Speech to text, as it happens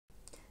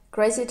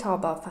Crazy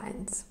Taobao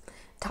finds.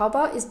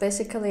 Taobao is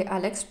basically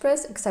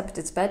Aliexpress, except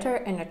it's better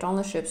and it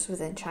only ships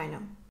within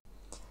China.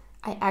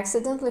 I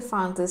accidentally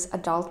found this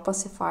adult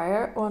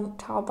pacifier on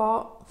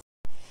Taobao.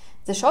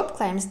 The shop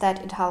claims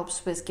that it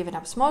helps with giving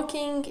up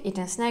smoking,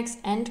 eating snacks,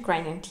 and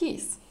grinding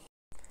teeth.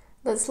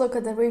 Let's look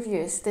at the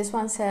reviews. This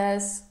one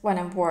says, when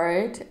I'm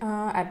worried,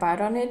 I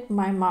bite on it,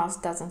 my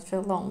mouth doesn't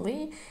feel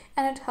lonely,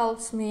 and it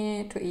helps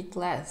me to eat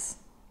less.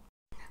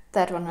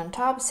 That one on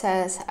top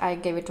says, I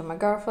gave it to my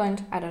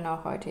girlfriend, I don't know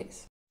how it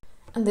is.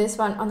 And this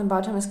one on the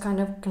bottom is kind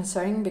of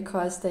concerning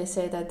because they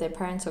say that their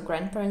parents or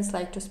grandparents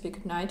like to speak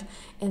at night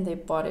and they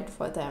bought it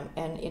for them,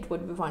 and it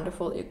would be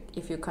wonderful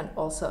if you can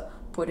also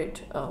put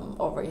it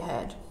over your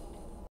head.